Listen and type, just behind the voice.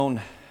Known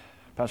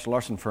Pastor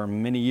Larson for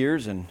many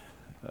years and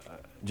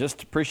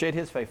just appreciate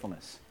his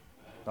faithfulness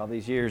all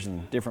these years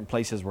in different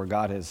places where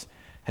God has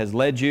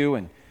led you,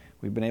 and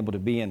we've been able to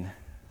be in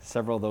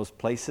several of those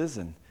places,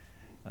 and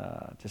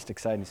just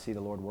excited to see the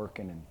Lord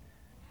working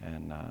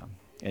and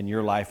in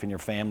your life and your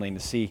family, and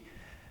to see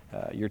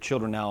your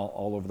children now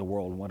all over the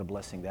world. What a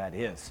blessing that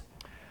is.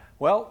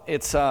 Well,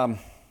 it's a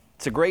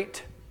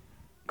great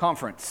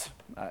conference.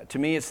 To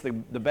me, it's the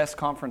best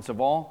conference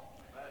of all.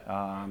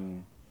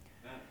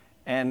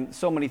 And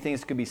so many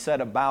things could be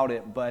said about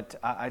it, but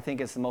I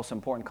think it's the most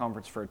important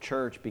conference for a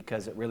church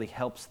because it really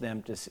helps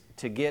them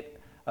to get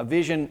a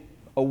vision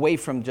away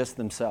from just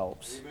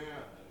themselves. Amen.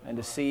 And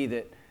to see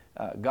that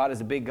God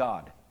is a big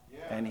God,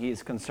 and He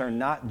is concerned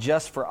not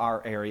just for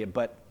our area,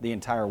 but the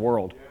entire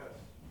world.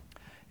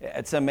 Yes.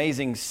 It's an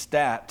amazing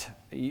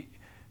stat.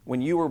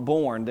 When you were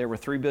born, there were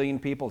 3 billion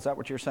people. Is that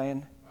what you're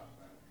saying?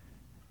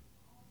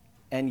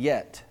 And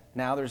yet,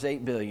 now there's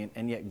 8 billion,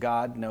 and yet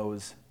God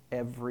knows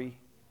every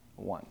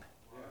one.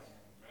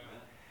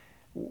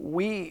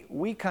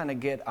 We kind of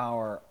get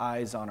our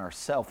eyes on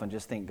ourselves and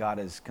just think God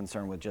is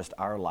concerned with just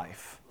our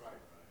life.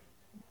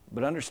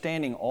 But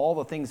understanding all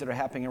the things that are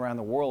happening around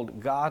the world,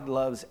 God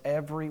loves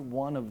every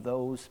one of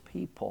those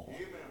people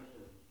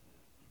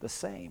the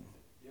same.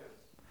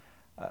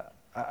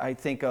 I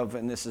think of,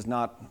 and this is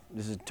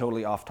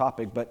totally off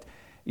topic, but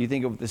you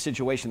think of the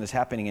situation that's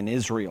happening in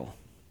Israel.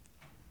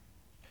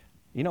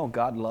 You know,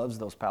 God loves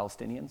those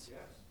Palestinians.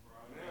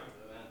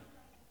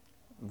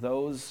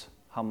 Those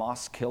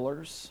Hamas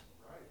killers.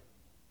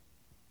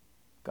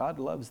 God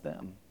loves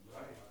them.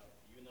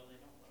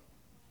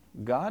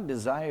 God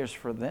desires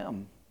for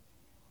them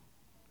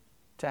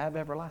to have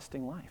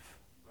everlasting life.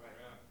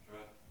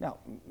 Now,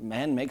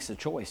 man makes a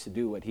choice to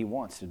do what he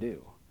wants to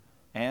do.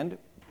 And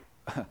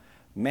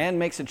man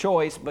makes a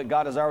choice, but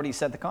God has already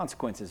set the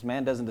consequences.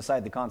 Man doesn't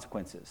decide the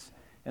consequences.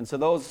 And so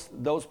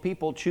those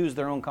people choose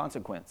their own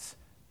consequence.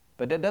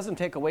 But it doesn't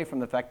take away from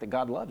the fact that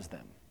God loves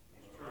them.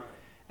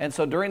 And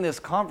so during this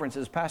conference,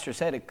 as Pastor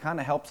said, it kind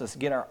of helps us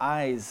get our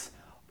eyes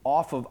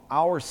off of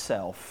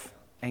ourself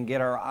and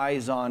get our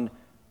eyes on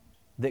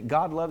that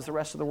God loves the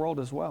rest of the world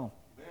as well.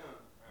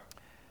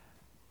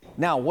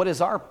 Now, what is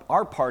our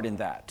part in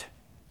that?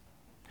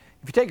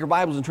 If you take your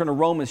Bibles and turn to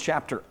Romans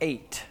chapter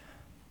 8,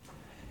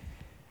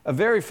 a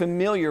very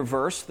familiar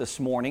verse this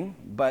morning,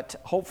 but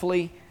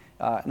hopefully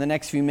in the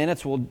next few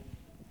minutes we'll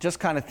just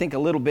kind of think a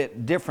little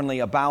bit differently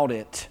about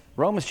it.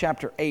 Romans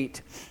chapter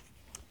 8,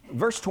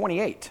 verse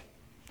 28.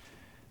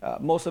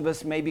 Most of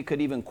us maybe could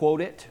even quote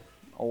it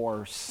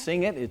or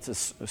sing it. It's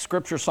a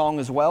scripture song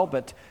as well,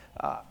 but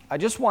I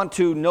just want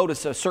to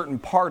notice a certain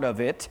part of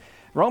it.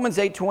 Romans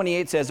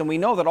 8:28 says, "And we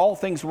know that all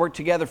things work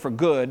together for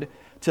good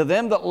to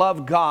them that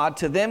love God,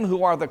 to them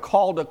who are the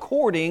called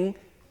according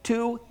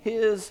to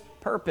His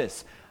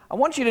purpose." I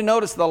want you to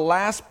notice the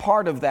last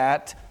part of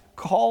that,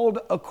 called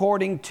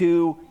according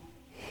to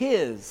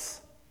His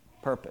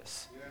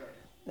purpose. Yes.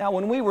 Now,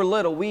 when we were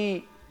little,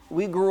 we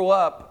grew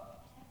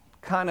up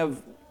kind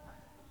of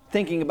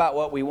thinking about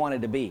what we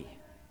wanted to be.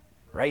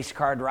 Race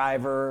car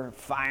driver,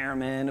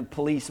 fireman, a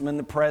policeman,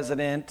 the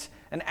president,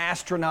 an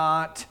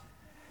astronaut.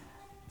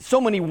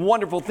 So many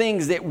wonderful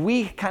things that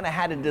we kind of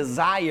had a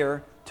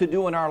desire to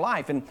do in our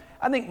life. And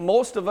I think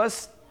most of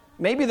us,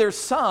 maybe there's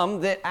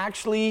some that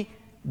actually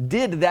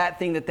did that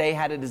thing that they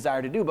had a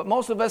desire to do. But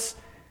most of us,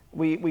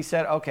 we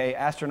said, okay,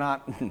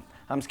 astronaut,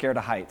 I'm scared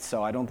of heights,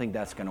 so I don't think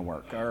that's going to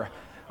work. Or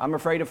I'm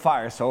afraid of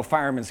fire, so a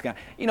fireman's going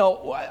to... You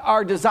know,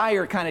 our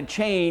desire kind of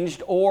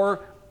changed,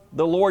 or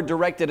the Lord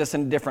directed us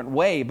in a different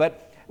way.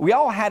 But we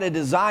all had a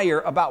desire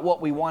about what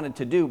we wanted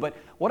to do. But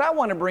what I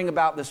want to bring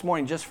about this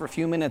morning, just for a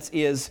few minutes,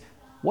 is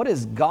what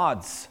is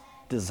God's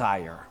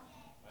desire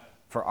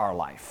for our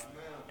life?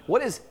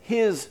 What is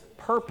His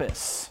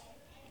purpose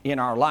in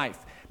our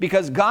life?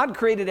 Because God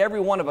created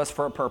every one of us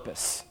for a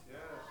purpose.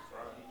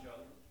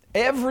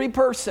 Every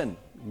person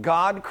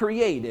God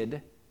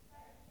created,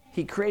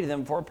 He created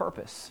them for a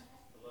purpose.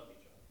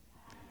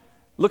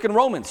 Look in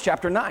Romans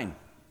chapter 9.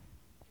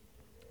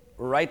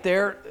 Right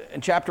there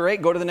in chapter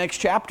 8, go to the next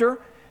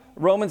chapter.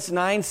 Romans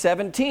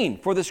 9:17.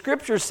 "For the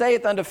scripture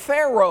saith unto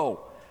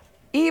Pharaoh,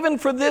 even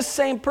for this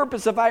same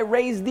purpose have I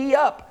raised thee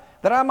up,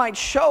 that I might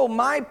show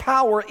my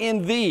power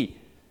in thee,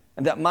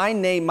 and that my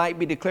name might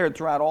be declared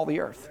throughout all the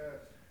earth."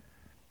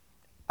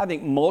 I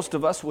think most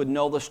of us would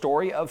know the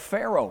story of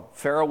Pharaoh.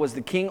 Pharaoh was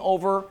the king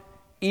over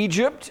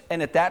Egypt,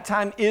 and at that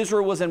time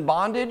Israel was in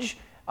bondage.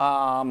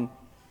 And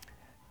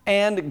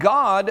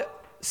God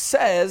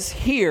says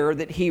here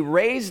that He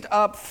raised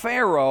up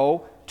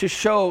Pharaoh to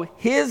show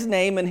His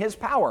name and His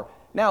power.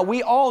 Now,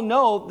 we all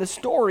know the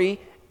story,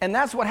 and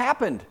that's what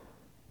happened,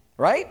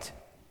 right?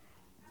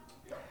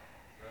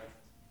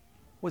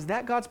 Was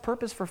that God's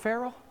purpose for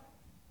Pharaoh?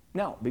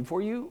 No.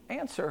 Before you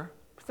answer,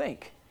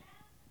 think.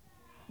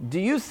 Do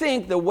you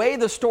think the way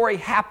the story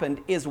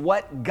happened is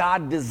what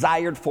God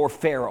desired for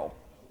Pharaoh?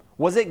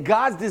 Was it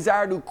God's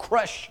desire to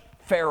crush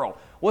Pharaoh?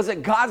 Was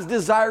it God's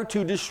desire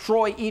to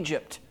destroy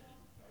Egypt?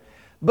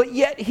 But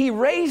yet He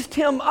raised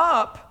him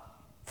up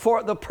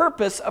for the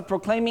purpose of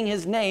proclaiming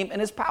his name and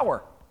his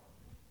power.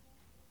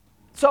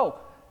 So,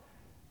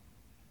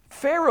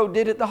 Pharaoh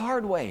did it the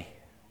hard way.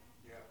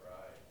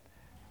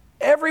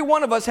 Every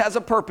one of us has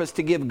a purpose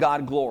to give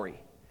God glory.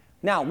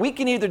 Now, we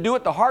can either do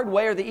it the hard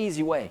way or the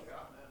easy way.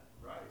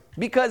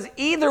 Because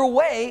either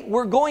way,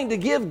 we're going to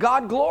give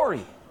God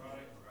glory.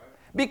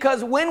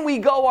 Because when we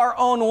go our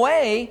own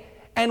way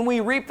and we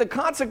reap the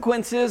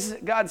consequences,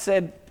 God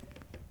said,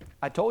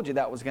 I told you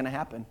that was going to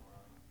happen.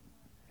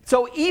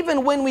 So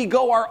even when we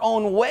go our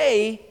own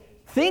way,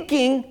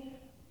 thinking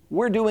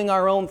we're doing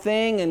our own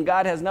thing and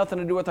God has nothing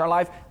to do with our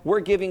life, we're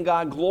giving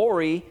God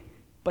glory,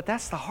 but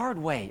that's the hard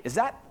way. Is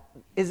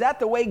that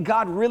the way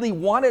God really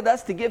wanted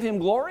us to give him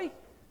glory?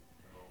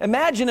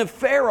 Imagine if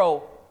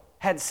Pharaoh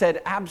had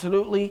said,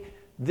 absolutely,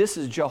 this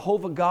is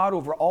Jehovah God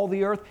over all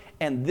the earth,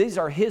 and these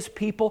are his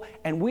people,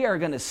 and we are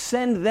going to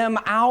send them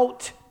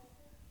out.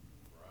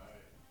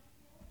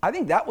 I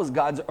think that was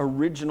God's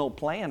original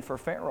plan for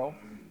Pharaoh.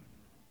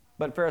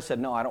 But Pharaoh said,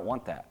 no, I don't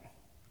want that.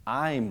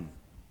 I'm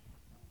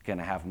going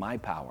to have my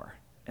power.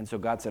 And so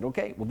God said,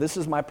 okay, well, this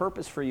is my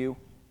purpose for you,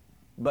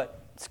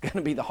 but it's going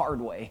to be the hard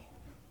way.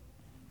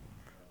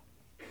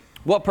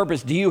 What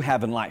purpose do you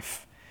have in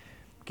life?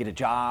 Get a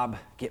job,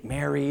 get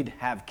married,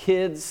 have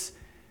kids,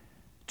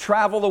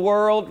 travel the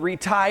world,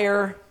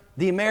 retire,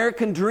 the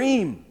American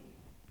dream.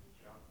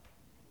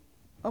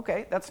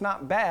 Okay, that's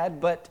not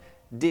bad, but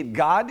did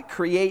God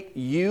create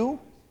you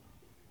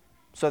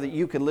so that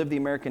you could live the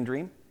American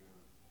dream?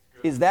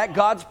 Is that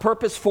God's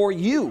purpose for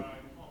you?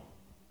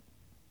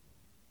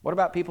 What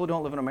about people who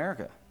don't live in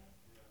America?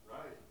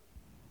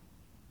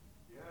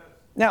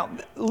 Now,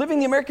 living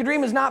the American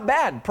dream is not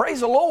bad. Praise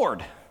the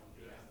Lord.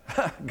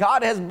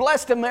 God has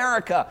blessed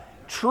America.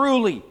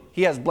 Truly,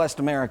 he has blessed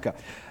America.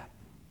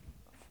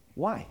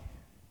 Why?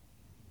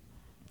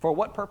 For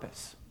what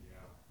purpose?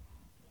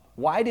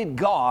 Why did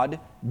God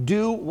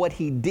do what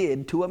he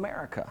did to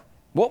America?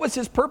 What was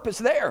his purpose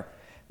there?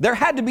 There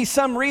had to be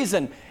some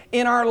reason.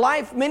 In our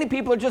life, many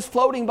people are just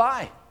floating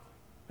by.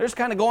 They're just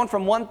kind of going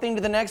from one thing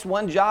to the next,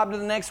 one job to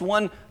the next,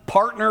 one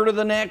partner to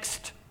the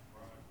next.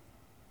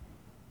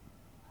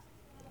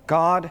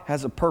 God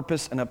has a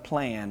purpose and a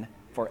plan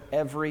for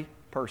every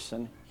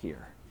person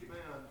here.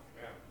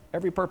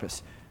 Every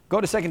purpose. Go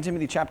to 2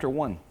 Timothy chapter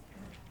 1.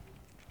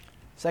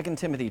 2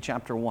 Timothy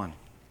chapter 1.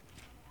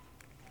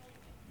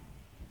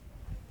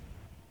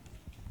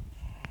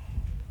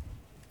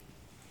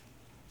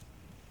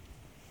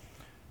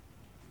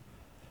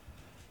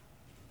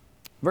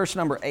 Verse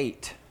number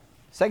 8.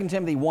 2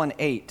 Timothy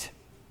 1:8.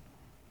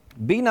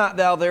 Be not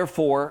thou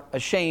therefore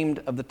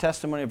ashamed of the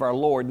testimony of our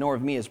Lord, nor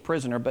of me as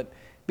prisoner, but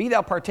be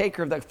thou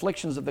partaker of the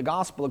afflictions of the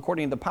gospel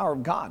according to the power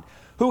of God,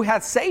 who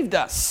hath saved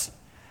us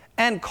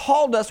and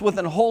called us with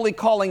an holy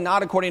calling,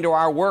 not according to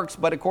our works,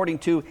 but according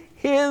to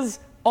his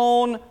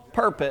own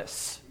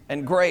purpose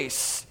and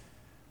grace,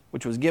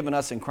 which was given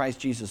us in Christ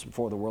Jesus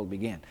before the world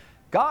began.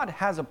 God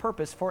has a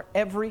purpose for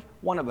every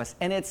one of us,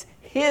 and it's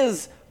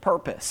his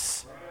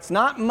purpose. It's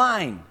not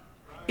mine.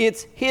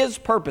 It's his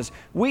purpose.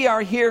 We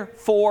are here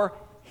for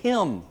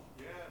him.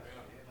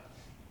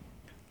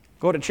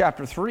 Go to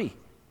chapter 3.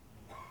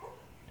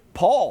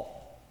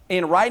 Paul,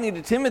 in writing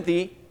to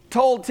Timothy,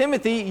 told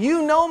Timothy,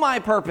 you know my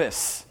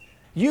purpose.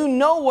 You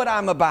know what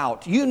I'm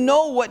about. You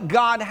know what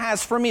God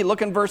has for me.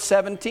 Look in verse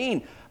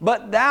 17.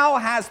 But thou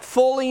hast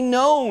fully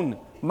known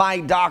my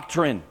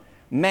doctrine,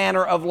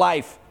 manner of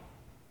life,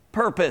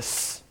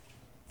 purpose,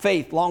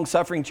 faith,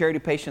 long-suffering, charity,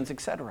 patience,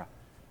 etc.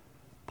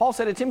 Paul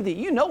said to Timothy,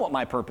 you know what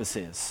my purpose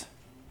is.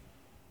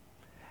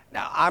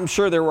 Now, I'm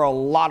sure there were a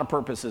lot of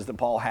purposes that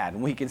Paul had,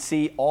 and we can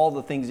see all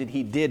the things that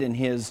he did in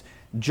his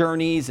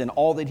journeys and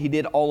all that he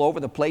did all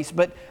over the place.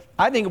 But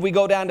I think if we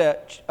go down to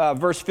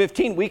verse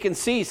 15, we can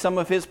see some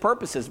of his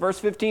purposes. Verse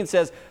 15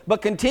 says,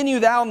 but continue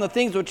thou in the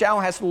things which thou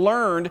hast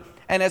learned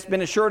and hast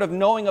been assured of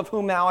knowing of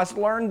whom thou hast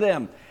learned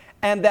them,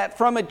 and that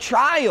from a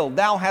child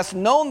thou hast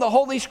known the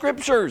holy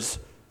scriptures,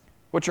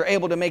 which are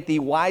able to make thee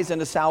wise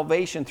unto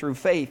salvation through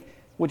faith,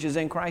 which is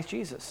in Christ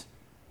Jesus.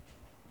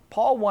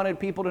 Paul wanted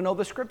people to know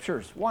the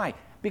scriptures. Why?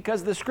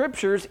 Because the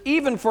scriptures,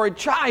 even for a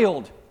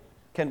child,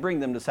 can bring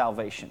them to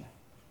salvation.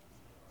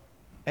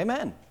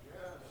 Amen.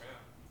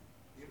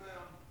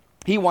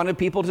 He wanted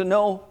people to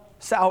know,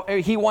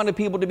 he wanted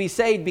people to be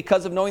saved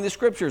because of knowing the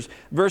scriptures.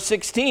 Verse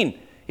 16,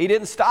 he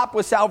didn't stop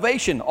with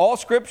salvation. All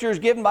scripture is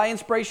given by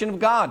inspiration of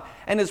God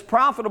and is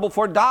profitable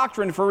for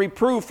doctrine, for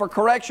reproof, for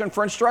correction,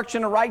 for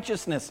instruction in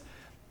righteousness.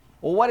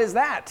 Well, what is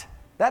that?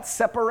 That's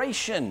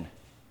separation.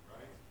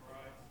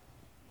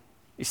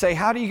 You say,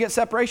 how do you get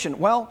separation?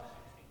 Well,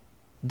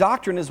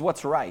 doctrine is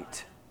what's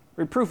right.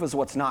 Reproof is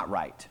what's not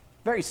right.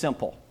 Very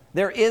simple.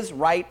 There is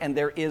right and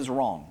there is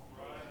wrong.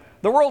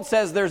 The world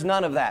says there's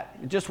none of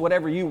that. Just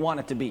whatever you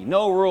want it to be.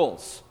 No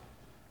rules.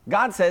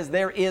 God says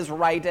there is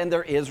right and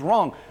there is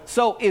wrong.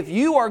 So if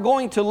you are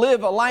going to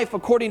live a life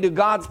according to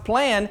God's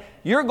plan,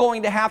 you're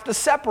going to have to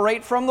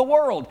separate from the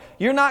world.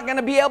 You're not going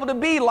to be able to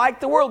be like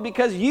the world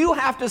because you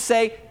have to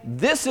say,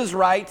 this is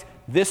right,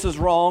 this is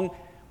wrong,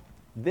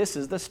 this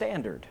is the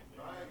standard.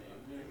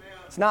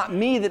 It's not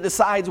me that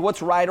decides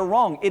what's right or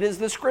wrong. It is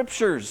the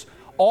Scriptures.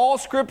 All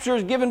Scripture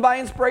is given by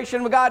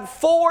inspiration of God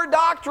for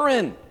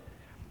doctrine.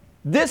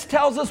 This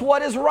tells us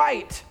what is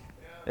right.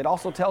 It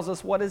also tells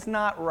us what is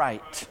not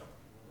right.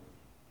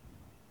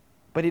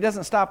 But he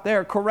doesn't stop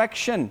there.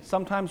 Correction.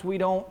 Sometimes we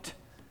don't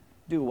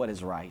do what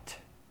is right.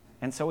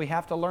 And so we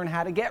have to learn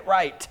how to get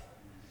right.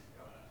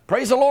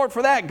 Praise the Lord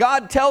for that.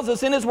 God tells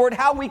us in His Word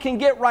how we can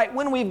get right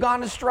when we've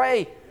gone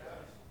astray.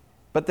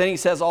 But then He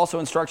says also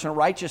instruction of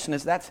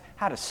righteousness. That's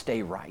how to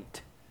stay right.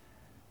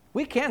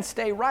 We can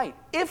stay right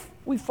if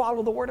we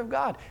follow the Word of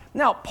God.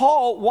 Now,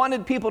 Paul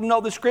wanted people to know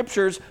the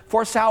Scriptures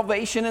for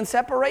salvation and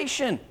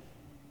separation.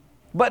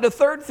 But the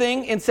third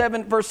thing in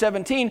verse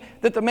 17,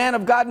 that the man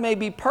of God may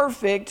be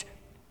perfect,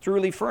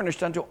 truly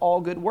furnished unto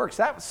all good works.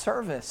 That was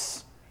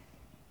service.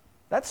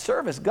 That's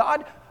service.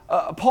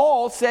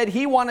 Paul said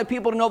he wanted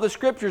people to know the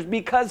Scriptures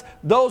because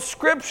those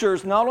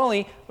Scriptures, not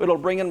only it'll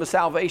bring them to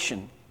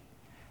salvation,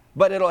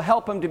 but it'll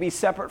help them to be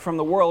separate from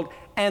the world,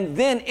 and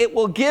then it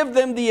will give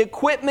them the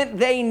equipment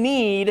they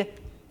need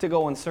to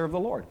go and serve the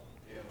Lord.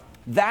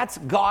 That's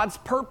God's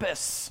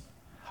purpose.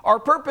 Our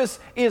purpose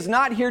is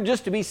not here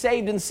just to be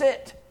saved and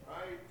sit.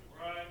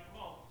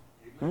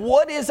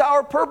 What is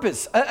our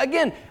purpose?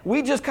 Again,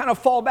 we just kind of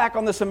fall back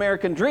on this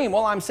American dream.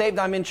 Well, I'm saved,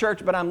 I'm in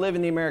church, but I'm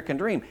living the American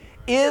dream.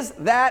 Is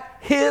that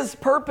His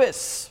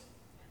purpose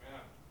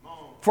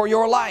for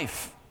your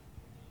life?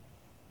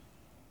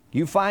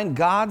 You find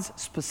God's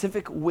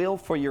specific will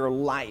for your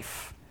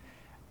life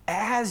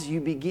as you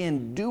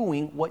begin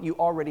doing what you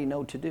already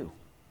know to do.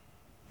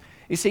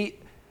 You see,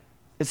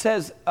 it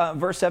says,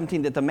 verse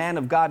 17, that the man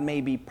of God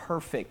may be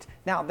perfect.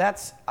 Now,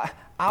 that's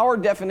our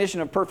definition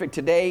of perfect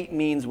today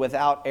means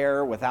without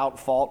error, without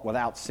fault,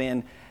 without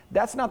sin.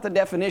 That's not the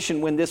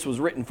definition when this was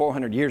written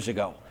 400 years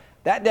ago.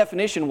 That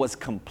definition was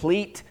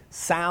complete,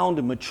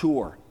 sound,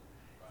 mature.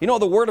 You know,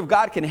 the Word of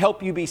God can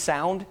help you be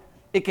sound.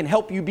 It can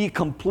help you be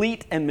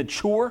complete and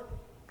mature.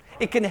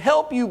 It can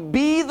help you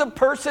be the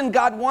person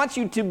God wants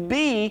you to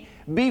be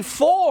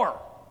before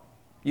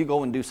you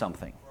go and do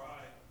something.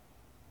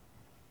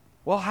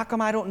 Well, how come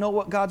I don't know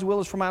what God's will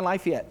is for my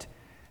life yet?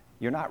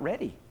 You're not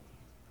ready.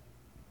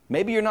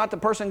 Maybe you're not the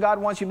person God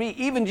wants you to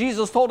be. Even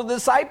Jesus told the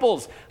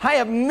disciples, I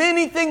have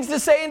many things to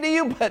say unto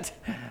you, but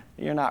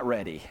you're not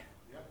ready.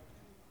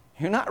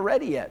 You're not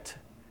ready yet.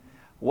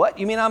 What?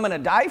 You mean I'm going to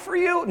die for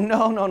you?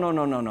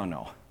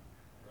 No.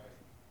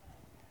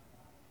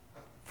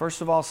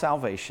 First of all,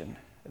 salvation.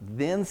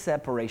 Then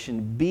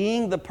separation.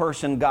 Being the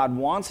person God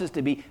wants us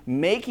to be.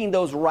 Making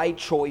those right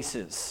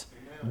choices.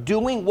 Amen.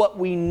 Doing what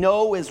we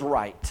know is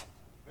right.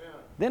 Amen.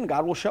 Then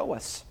God will show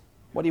us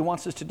what He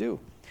wants us to do.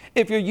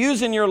 If you're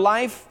using your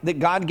life that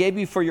God gave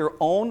you for your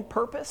own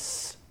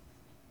purpose,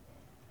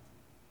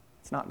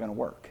 it's not going to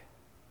work.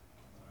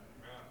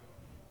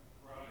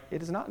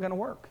 It is not going to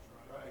work.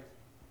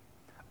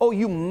 Oh,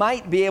 you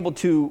might be able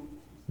to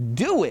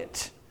do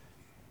it,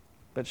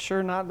 but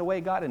sure not the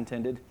way God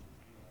intended.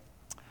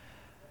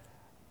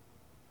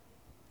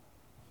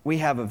 We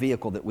have a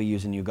vehicle that we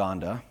use in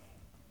Uganda,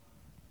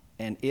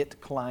 and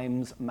it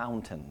climbs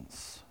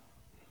mountains.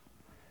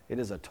 It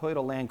is a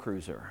Toyota Land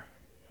Cruiser.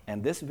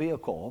 And this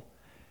vehicle,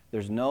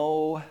 there's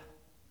no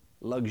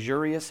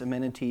luxurious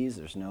amenities,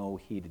 there's no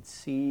heated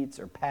seats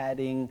or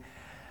padding,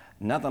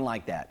 nothing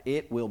like that.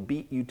 It will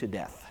beat you to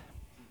death.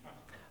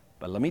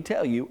 But let me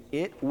tell you,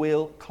 it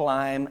will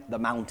climb the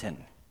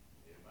mountain.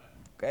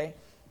 Okay?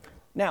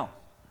 Now,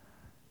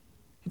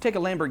 you take a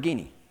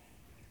Lamborghini.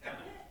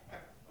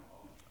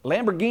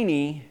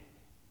 Lamborghini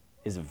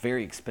is a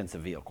very expensive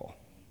vehicle.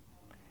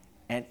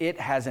 And it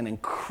has an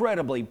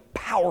incredibly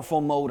powerful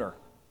motor.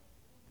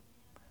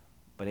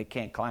 But it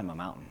can't climb a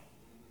mountain.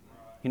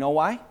 You know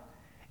why?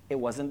 It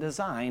wasn't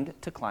designed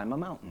to climb a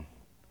mountain.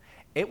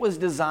 It was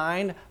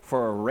designed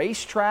for a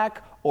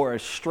racetrack or a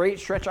straight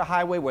stretch of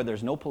highway where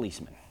there's no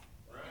policemen.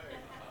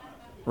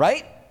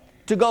 Right?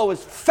 To go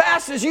as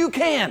fast as you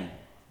can.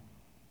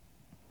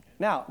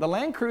 Now, the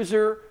Land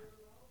Cruiser,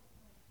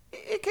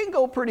 it can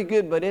go pretty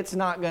good, but it's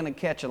not going to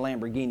catch a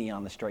Lamborghini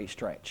on the straight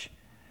stretch.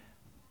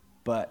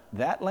 But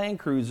that Land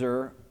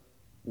Cruiser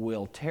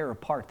will tear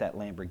apart that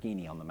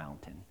Lamborghini on the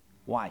mountain.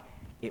 Why?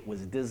 It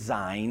was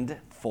designed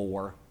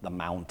for the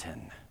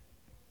mountain.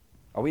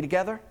 Are we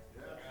together?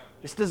 Yeah.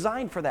 It's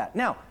designed for that.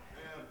 Now,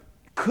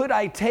 could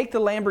I take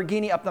the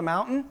Lamborghini up the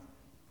mountain?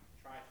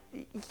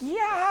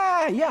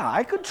 Yeah,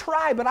 I could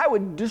try, but I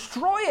would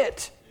destroy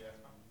it.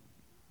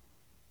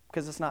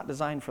 Because it's not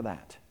designed for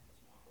that.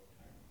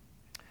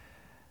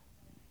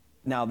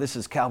 Now, this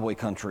is cowboy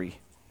country.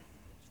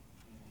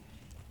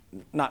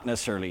 Not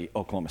necessarily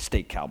Oklahoma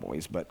State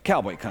Cowboys, but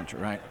cowboy country,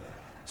 right?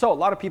 So a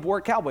lot of people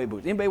wear cowboy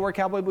boots. Anybody wear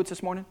cowboy boots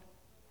this morning?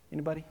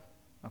 Anybody?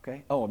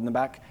 Okay. Oh, in the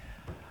back.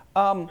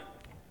 Do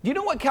you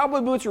know what cowboy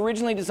boots were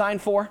originally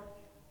designed for?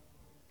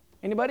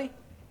 Anybody?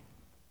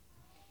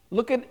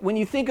 Look at, when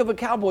you think of a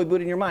cowboy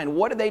boot in your mind,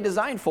 what are they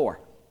designed for?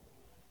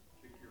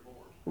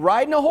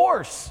 Riding a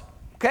horse.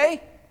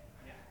 Okay?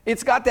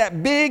 It's got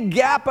that big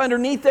gap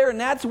underneath there, and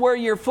that's where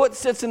your foot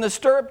sits in the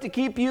stirrup to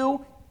keep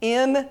you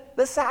in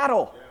the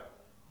saddle.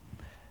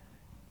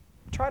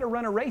 Try to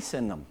run a race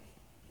in them.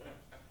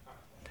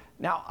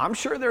 Now, I'm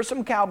sure there are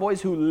some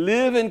cowboys who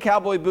live in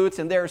cowboy boots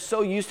and they're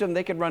so used to them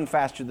they could run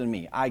faster than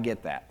me. I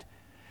get that.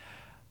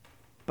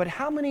 But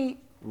how many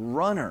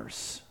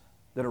runners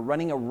that are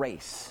running a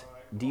race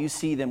do you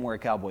see them wear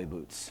cowboy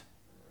boots?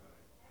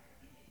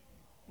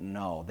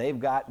 No, they've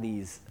got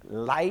these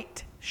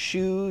light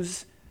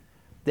shoes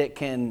that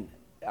can,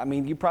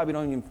 you probably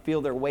don't even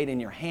feel their weight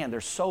in your hand.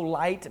 They're so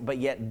light but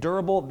yet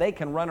durable, they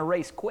can run a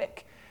race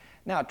quick.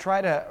 Now,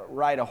 try to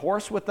ride a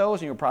horse with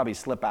those and you'll probably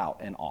slip out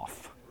and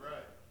off.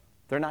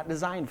 They're not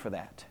designed for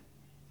that.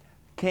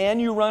 Can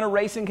you run a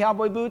race in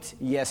cowboy boots?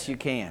 Yes, you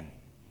can.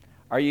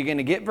 Are you going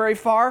to get very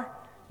far?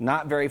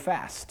 Not very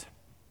fast.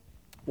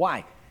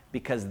 Why?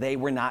 Because they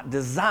were not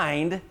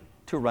designed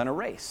to run a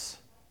race.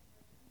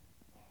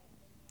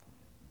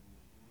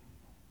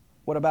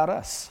 What about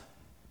us?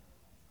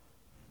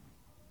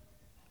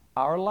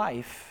 Our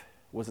life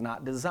was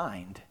not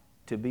designed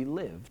to be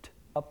lived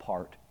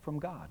apart from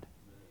God.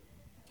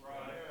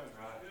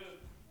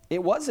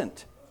 It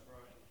wasn't.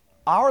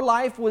 Our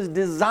life was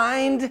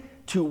designed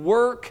to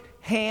work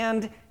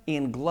hand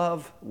in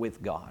glove with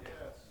God.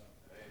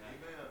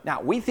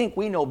 Now, we think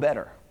we know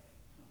better.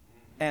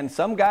 And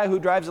some guy who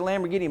drives a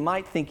Lamborghini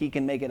might think he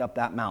can make it up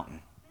that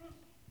mountain.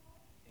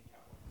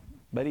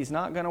 But he's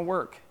not going to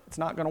work. It's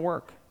not going to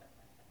work.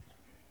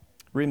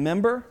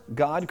 Remember,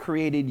 God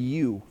created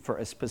you for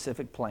a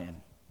specific plan.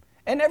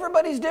 And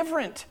everybody's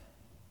different.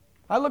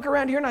 I look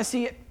around here and I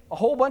see a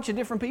whole bunch of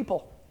different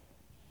people.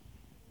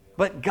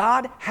 But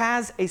God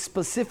has a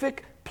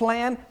specific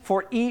plan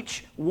for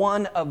each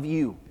one of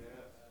you.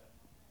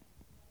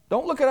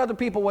 Don't look at other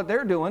people, what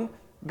they're doing.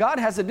 God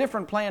has a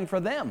different plan for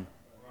them.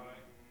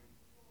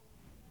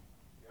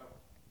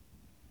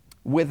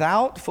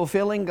 Without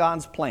fulfilling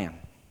God's plan,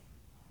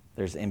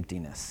 there's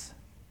emptiness,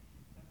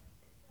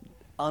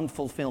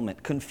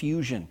 unfulfillment,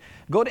 confusion.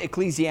 Go to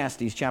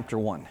Ecclesiastes chapter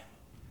 1.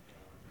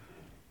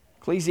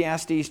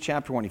 Ecclesiastes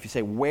chapter 1. If you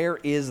say, where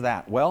is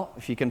that? Well,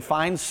 if you can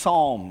find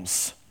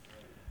Psalms,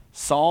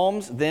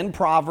 then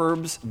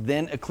Proverbs,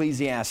 then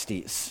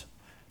Ecclesiastes.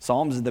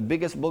 Psalms is the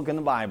biggest book in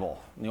the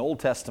Bible, in the Old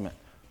Testament.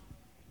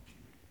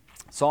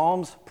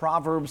 Psalms,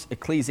 Proverbs,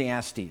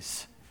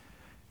 Ecclesiastes.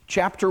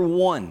 Chapter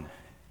 1.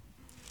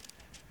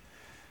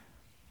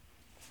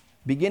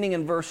 Beginning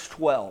in verse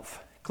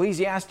 12.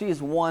 Ecclesiastes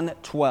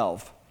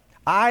 1:12.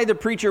 I, the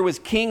preacher, was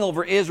king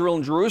over Israel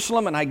and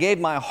Jerusalem, and I gave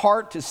my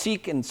heart to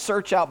seek and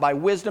search out by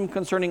wisdom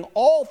concerning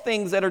all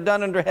things that are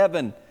done under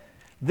heaven.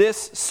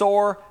 This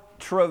sore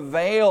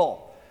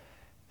travail.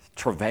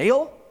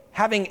 Travail?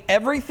 Having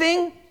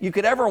everything you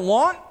could ever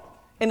want,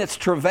 and it's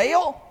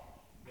travail?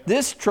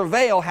 This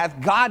travail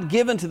hath God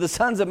given to the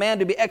sons of man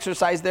to be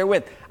exercised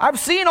therewith. I've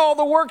seen all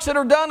the works that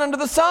are done under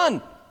the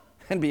sun,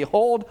 and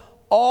behold,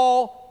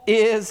 all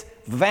is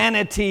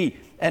vanity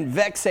and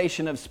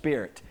vexation of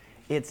spirit.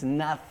 It's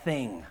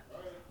nothing.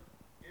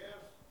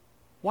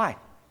 Why?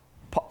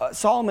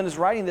 Solomon is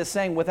writing this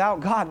saying, without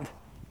God,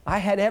 I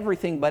had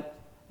everything, but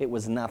it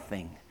was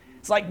nothing.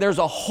 It's like there's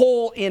a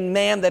hole in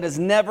man that is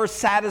never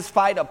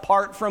satisfied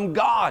apart from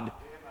God.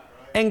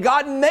 And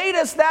God made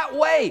us that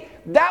way.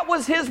 That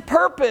was His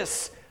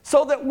purpose,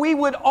 so that we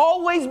would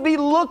always be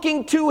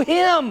looking to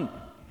Him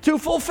to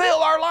fulfill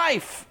our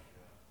life.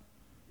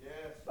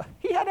 Yes.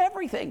 He had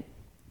everything.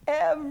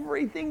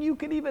 Everything you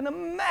could even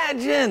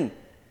imagine.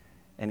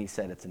 And He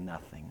said it's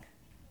nothing.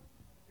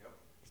 Yep.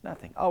 It's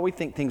nothing. Oh, we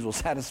think things will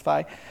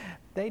satisfy.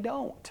 They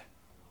don't.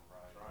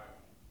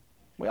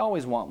 We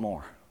always want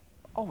more.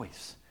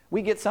 Always.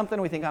 We get something,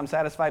 we think I'm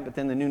satisfied, but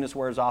then the newness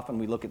wears off and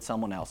we look at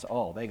someone else.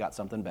 Oh, they got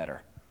something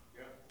better.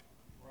 Yep.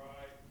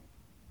 Right.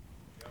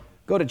 Yep.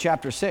 Go to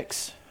chapter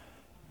 6.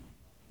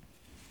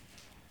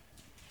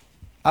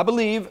 I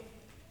believe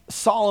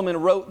Solomon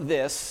wrote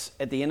this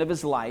at the end of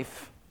his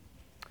life.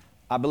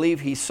 I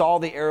believe he saw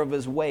the error of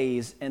his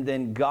ways, and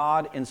then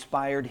God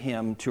inspired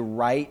him to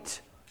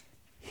write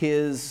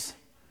his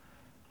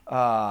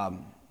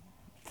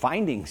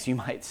findings, you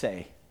might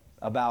say,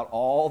 about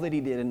all that he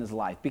did in his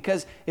life.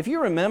 Because if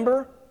you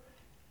remember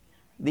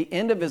the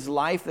end of his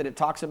life that it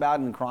talks about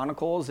in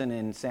Chronicles and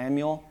in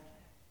Samuel,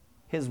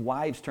 his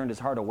wives turned his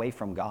heart away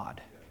from God.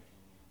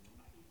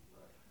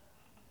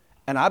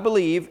 And I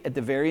believe at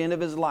the very end of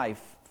his life,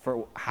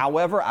 for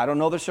however, I don't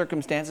know the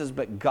circumstances,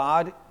 but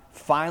God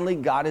finally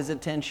got his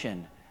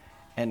attention,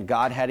 and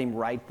God had him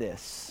write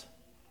this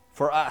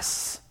for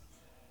us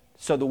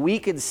so that we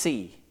could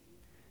see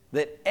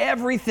that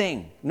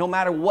everything, no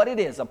matter what it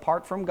is,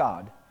 apart from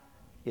God,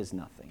 is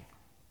nothing.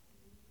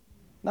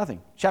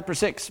 Nothing. Chapter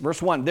 6,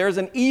 verse 1. There is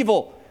an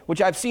evil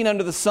which I've seen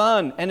under the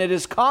sun, and it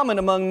is common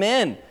among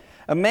men.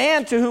 A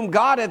man to whom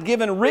God hath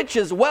given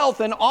riches, wealth,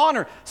 and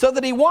honor, so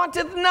that he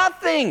wanteth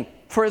nothing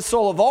for his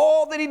soul of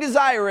all that he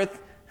desireth.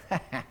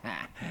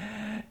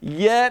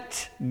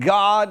 Yet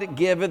God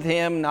giveth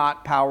him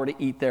not power to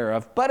eat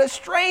thereof, but a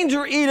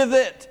stranger eateth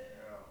it.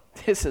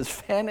 This is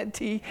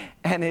vanity,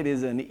 and it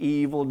is an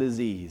evil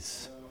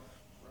disease.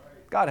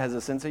 God has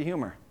a sense of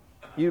humor.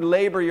 You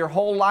labor your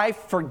whole life,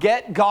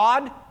 forget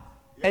God,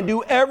 and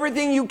do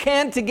everything you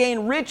can to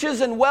gain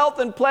riches and wealth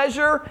and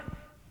pleasure,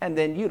 and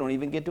then you don't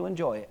even get to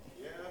enjoy it.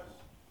 Yes.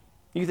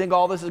 You think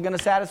all this is going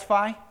to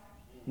satisfy?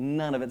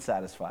 None of it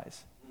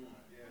satisfies.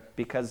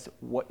 Because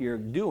what you're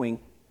doing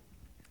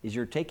is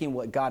you're taking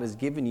what God has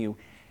given you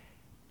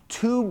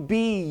to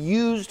be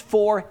used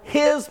for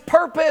His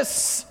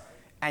purpose,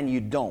 and you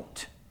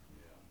don't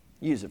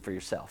use it for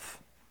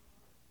yourself.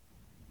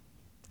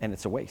 And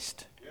it's a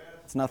waste.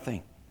 It's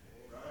nothing.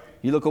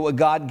 You look at what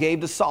God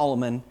gave to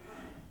Solomon,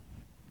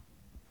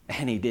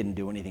 and he didn't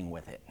do anything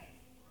with it.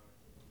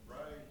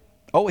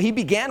 Oh, he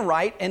began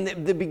right, and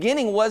the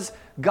beginning was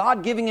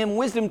God giving him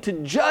wisdom to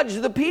judge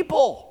the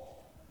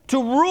people,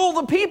 to rule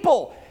the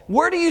people.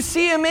 Where do you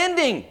see him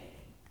ending?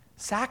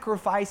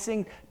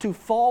 Sacrificing to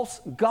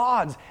false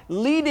gods,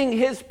 leading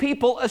his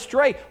people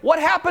astray. What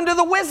happened to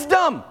the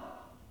wisdom?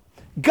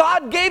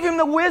 God gave him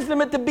the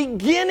wisdom at the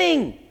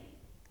beginning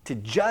to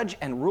judge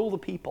and rule the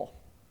people.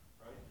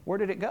 Where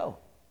did it go?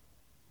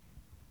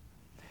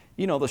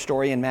 You know the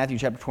story in Matthew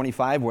chapter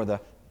 25 where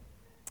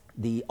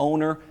the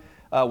owner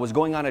was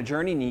going on a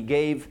journey, and he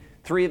gave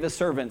three of his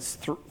servants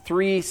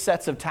three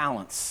sets of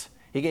talents.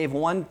 He gave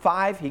one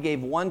 5, he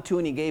gave one 2,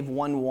 and he gave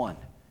one 1,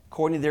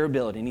 according to their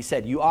ability. And he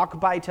said, you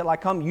occupy till I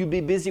come, you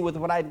be busy with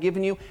what I've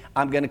given you,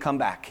 I'm going to come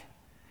back.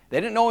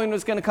 They didn't know he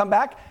was going to come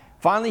back.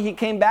 Finally, he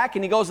came back,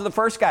 and he goes to the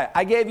first guy.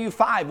 I gave you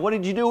 5. What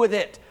did you do with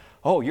it?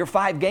 Oh, your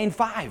 5 gained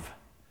 5.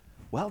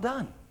 Well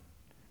done.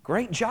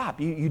 Great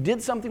job. You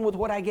did something with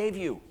what I gave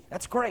you.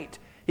 That's great.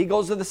 He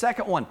goes to the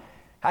second one.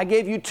 I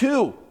gave you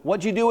 2.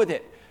 What'd you do with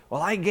it?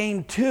 Well, I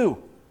gained 2.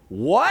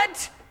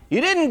 What? You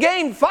didn't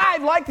gain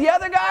 5 like the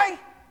other guy?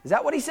 Is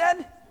that what he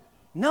said?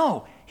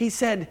 No. He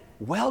said,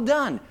 well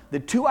done. The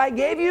 2 I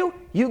gave you,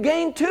 you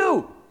gained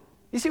 2.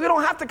 You see, we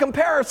don't have to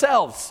compare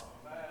ourselves.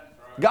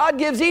 God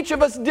gives each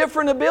of us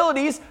different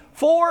abilities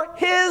for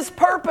His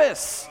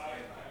purpose.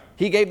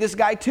 He gave this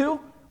guy 2.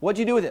 What'd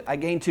you do with it? I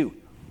gained 2.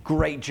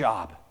 Great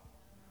job.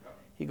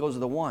 He goes to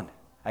the 1.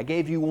 I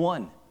gave you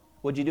 1.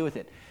 What'd you do with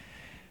it?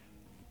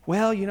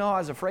 Well, you know, I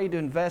was afraid to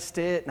invest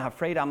it, and I'm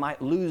afraid I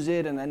might lose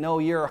it, and I know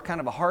you're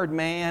kind of a hard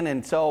man,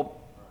 and so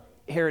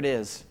here it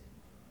is.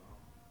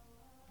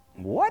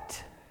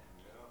 What?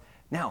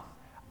 Now,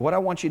 what I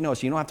want you to know,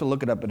 so you don't have to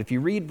look it up, but if you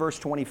read verse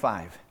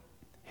 25,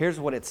 here's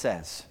what it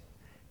says.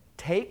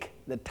 Take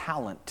the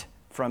talent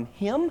from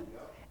him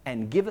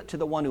and give it to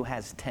the one who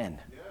has 10.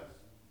 Yes,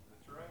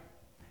 that's right.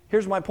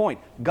 Here's my point.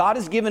 God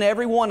has given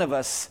every one of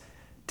us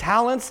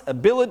talents,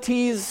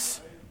 abilities,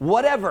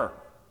 whatever,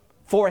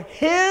 for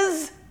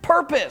His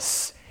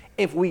purpose.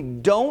 If we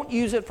don't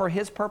use it for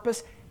His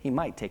purpose, He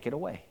might take it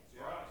away.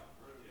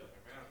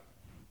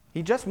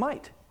 He just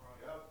might.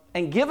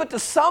 And give it to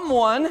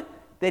someone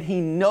that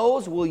He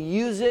knows will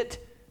use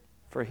it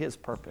for His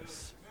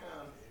purpose.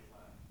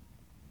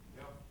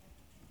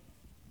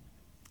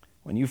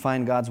 When you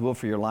find God's will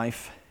for your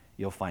life,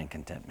 you'll find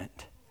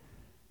contentment.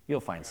 You'll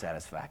find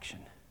satisfaction.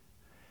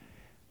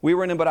 We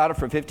were in Embarada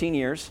for 15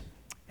 years,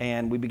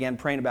 and we began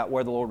praying about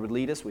where the Lord would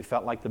lead us. We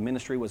felt like the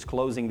ministry was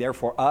closing there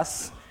for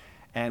us,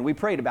 and we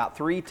prayed about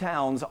 3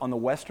 towns on the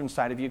western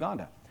side of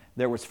Uganda.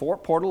 There was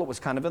Fort Portal. It was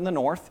kind of in the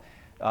north.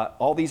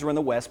 All these were in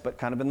the west, but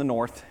kind of in the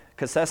north.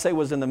 Kasese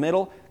was in the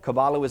middle.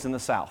 Kabale was in the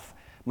south.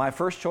 My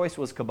first choice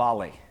was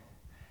Kabale.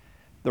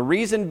 The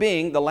reason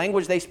being, the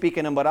language they speak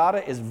in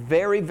Embarada is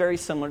very, very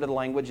similar to the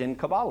language in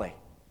Kabale.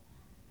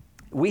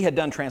 We had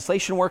done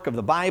translation work of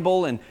the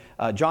Bible and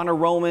John of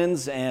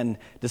Romans and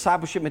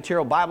discipleship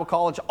material, Bible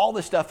college, all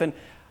this stuff. And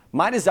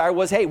my desire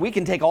was, hey, we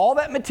can take all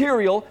that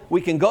material, we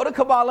can go to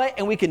Kabale,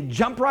 and we can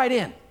jump right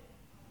in.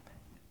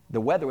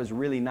 The weather was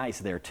really nice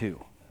there,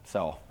 too.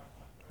 So,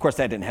 of course,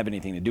 that didn't have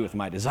anything to do with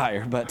my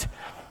desire, but...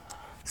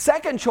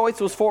 Second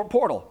choice was Fort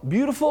Portal.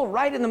 Beautiful,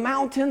 right in the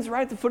mountains,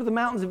 right at the foot of the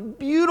mountains. A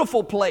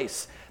beautiful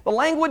place. The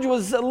language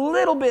was a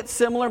little bit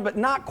similar, but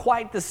not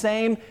quite the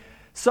same.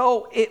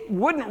 So it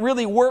wouldn't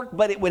really work,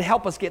 but it would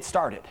help us get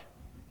started.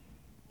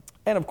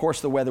 And of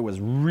course, the weather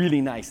was really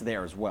nice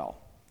there as well.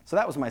 So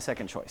that was my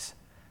second choice.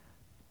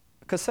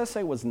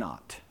 Kasese was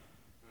not.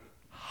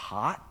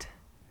 Hot.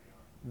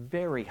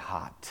 Very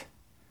hot.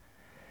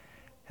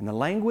 And the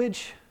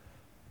language,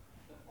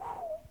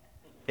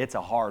 it's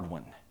a hard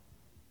one.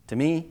 To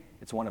me,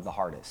 it's one of the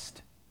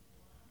hardest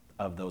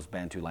of those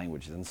Bantu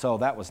languages. And so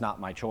that was not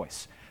my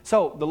choice.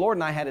 So the Lord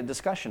and I had a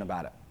discussion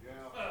about it.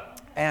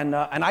 And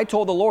I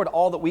told the Lord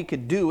all that we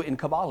could do in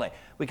Kabale.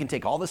 We can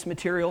take all this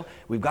material.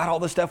 We've got all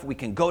this stuff. We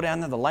can go down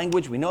to the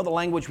language. We know the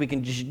language. We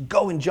can just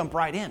go and jump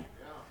right in.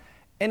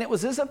 And it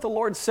was as if the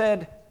Lord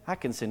said, I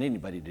can send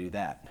anybody to do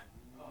that.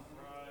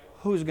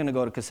 Who's going to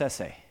go to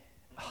Kasese?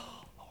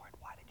 Oh, Lord,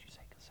 why did you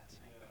say Kasese?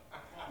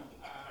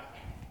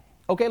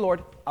 Okay,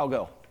 Lord, I'll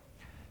go.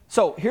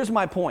 So here's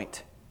my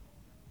point.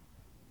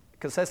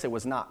 Kasese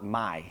was not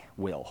my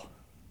will.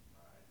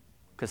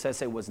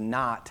 Kasese was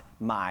not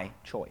my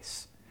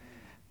choice.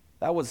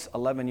 That was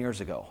 11 years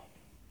ago.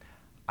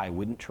 I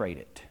wouldn't trade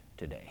it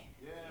today.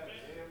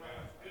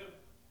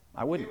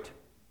 I wouldn't.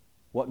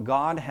 What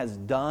God has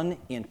done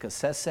in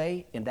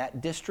Kasese, in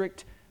that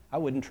district, I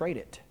wouldn't trade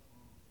it.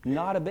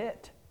 Not a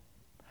bit.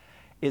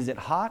 Is it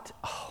hot?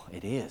 Oh,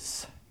 it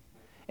is.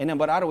 And in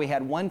Barado, we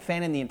had one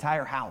fan in the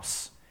entire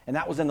house. And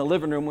that was in the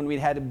living room when we'd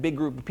had a big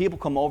group of people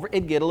come over.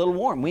 It'd get a little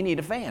warm. We need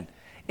a fan.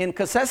 In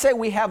Kasese,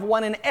 we have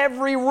one in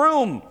every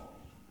room.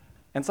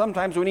 And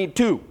sometimes we need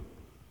two.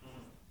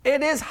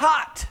 It is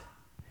hot.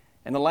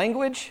 And the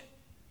language,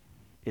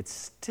 it's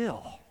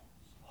still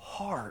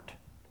hard.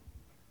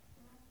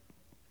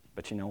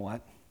 But you know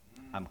what?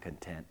 I'm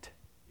content.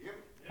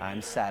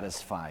 I'm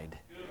satisfied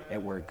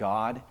at where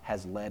God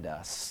has led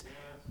us.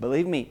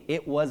 Believe me,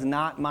 it was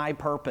not my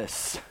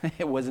purpose.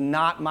 It was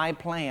not my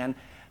plan,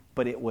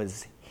 but it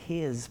was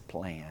His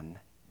plan.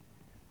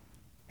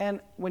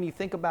 And when you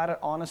think about it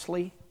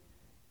honestly,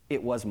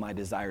 it was my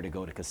desire to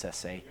go to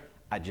Kasese.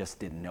 I just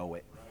didn't know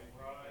it.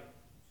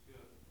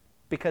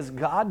 Because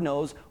God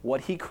knows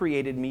what He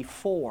created me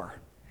for.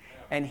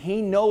 And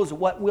He knows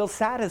what will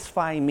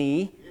satisfy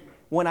me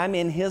when I'm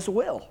in His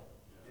will.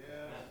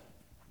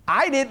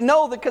 I didn't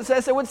know that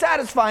Kasese would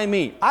satisfy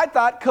me. I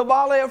thought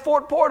Kabale at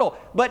Fort Portal.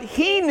 But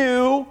He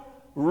knew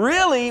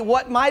really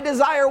what my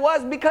desire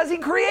was because He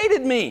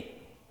created me.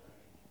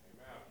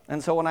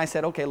 And so when I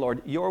said, okay,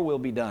 Lord, your will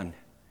be done.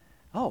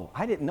 Oh,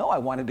 I didn't know I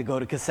wanted to go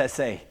to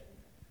Kasese.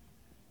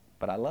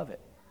 But I love it.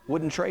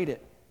 Wouldn't trade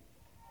it.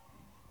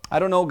 I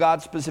don't know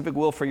God's specific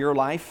will for your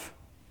life.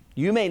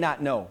 You may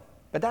not know,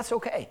 but that's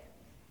okay.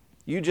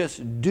 You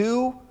just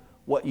do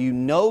what you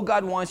know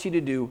God wants you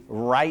to do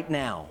right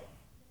now.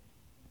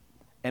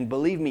 And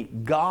believe me,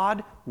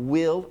 God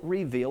will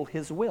reveal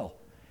His will.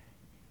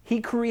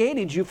 He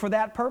created you for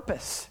that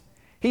purpose.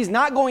 He's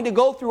not going to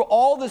go through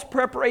all this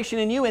preparation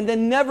in you and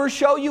then never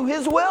show you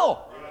His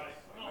will.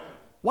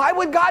 Why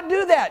would God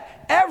do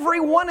that? Every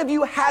one of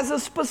you has a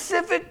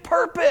specific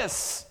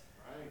purpose.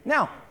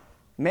 Now,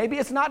 maybe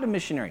it's not a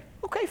missionary.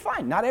 Okay,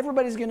 fine. Not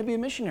everybody's going to be a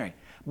missionary.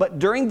 But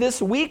during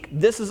this week,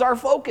 this is our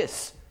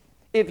focus.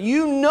 If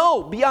you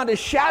know beyond a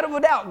shadow of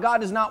a doubt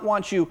God does not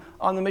want you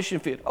on the mission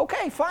field,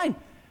 okay, fine.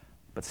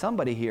 But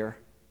somebody here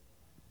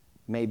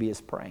maybe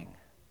is praying.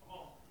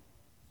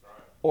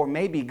 Or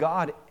maybe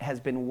God has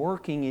been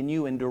working in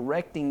you and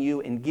directing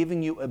you and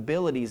giving you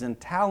abilities and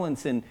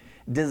talents and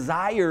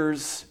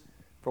desires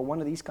for one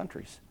of these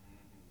countries.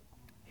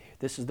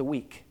 This is the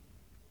week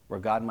where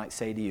God might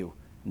say to you,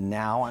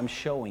 now I'm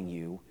showing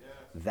you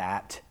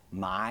that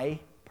my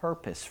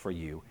purpose for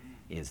you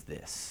is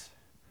this.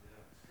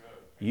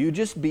 You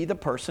just be the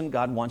person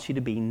God wants you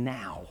to be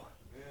now.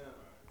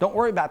 Don't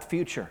worry about the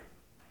future.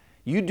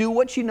 You do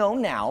what you know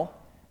now.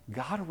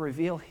 God will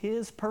reveal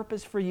His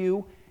purpose for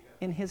you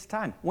in His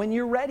time. When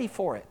you're ready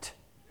for it.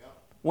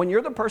 When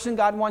you're the person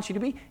God wants you to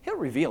be, He'll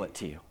reveal it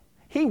to you.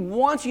 He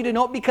wants you to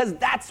know it because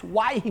that's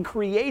why He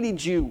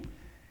created you.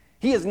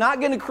 He is not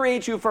going to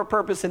create you for a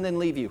purpose and then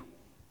leave you.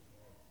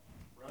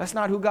 That's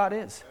not who God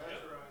is.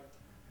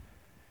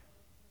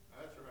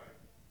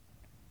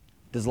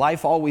 Does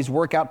life always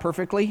work out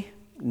perfectly?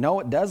 No,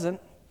 it doesn't.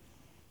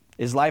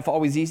 Is life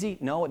always easy?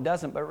 No, it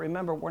doesn't. But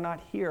remember, we're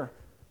not here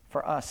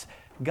for us.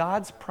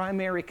 God's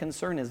primary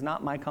concern is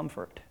not my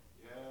comfort.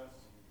 Yes,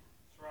 that's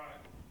right.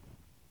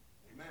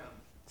 Amen.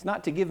 It's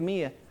not to give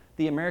me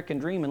the American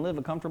dream and live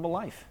a comfortable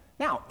life.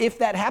 Now, if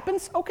that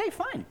happens, okay,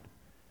 fine.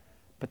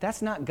 But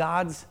that's not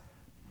God's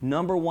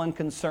number one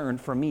concern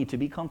for me to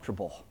be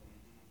comfortable.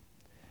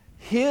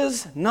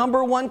 His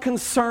number one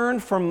concern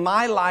for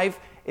my life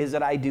is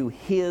that I do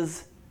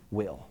His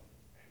will.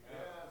 Yes.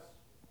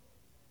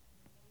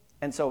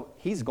 And so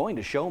He's going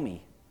to show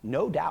me,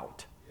 no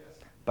doubt. Yes.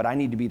 But I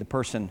need to be the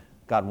person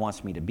God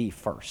wants me to be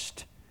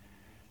first.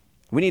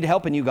 We need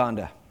help in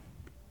Uganda.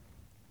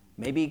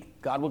 Maybe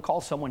God will call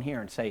someone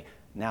here and say,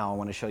 now I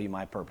want to show you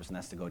my purpose, and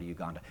that's to go to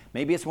Uganda.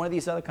 Maybe it's one of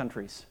these other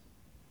countries.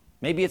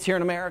 Maybe it's here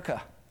in America.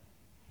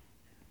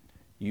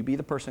 You be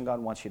the person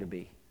God wants you to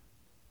be.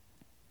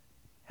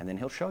 And then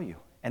He'll show you.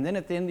 And then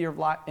at the end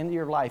of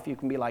your life, you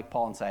can be like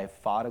Paul and say, I've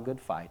fought a good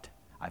fight.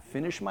 I've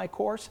finished my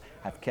course.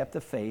 I've kept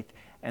the faith.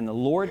 And the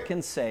Lord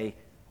can say,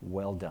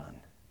 well done,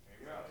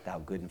 thou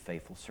good and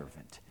faithful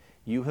servant.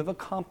 You have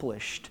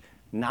accomplished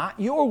not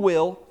your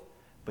will,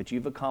 but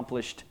you've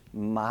accomplished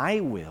my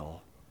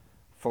will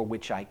for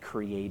which I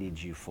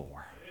created you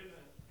for.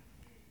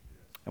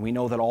 And we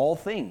know that all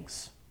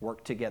things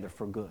work together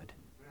for good.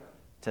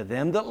 To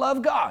them that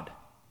love God,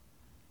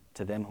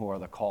 to them who are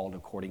the called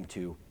according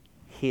to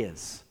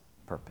His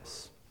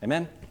purpose.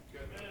 Amen?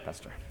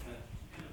 Pastor.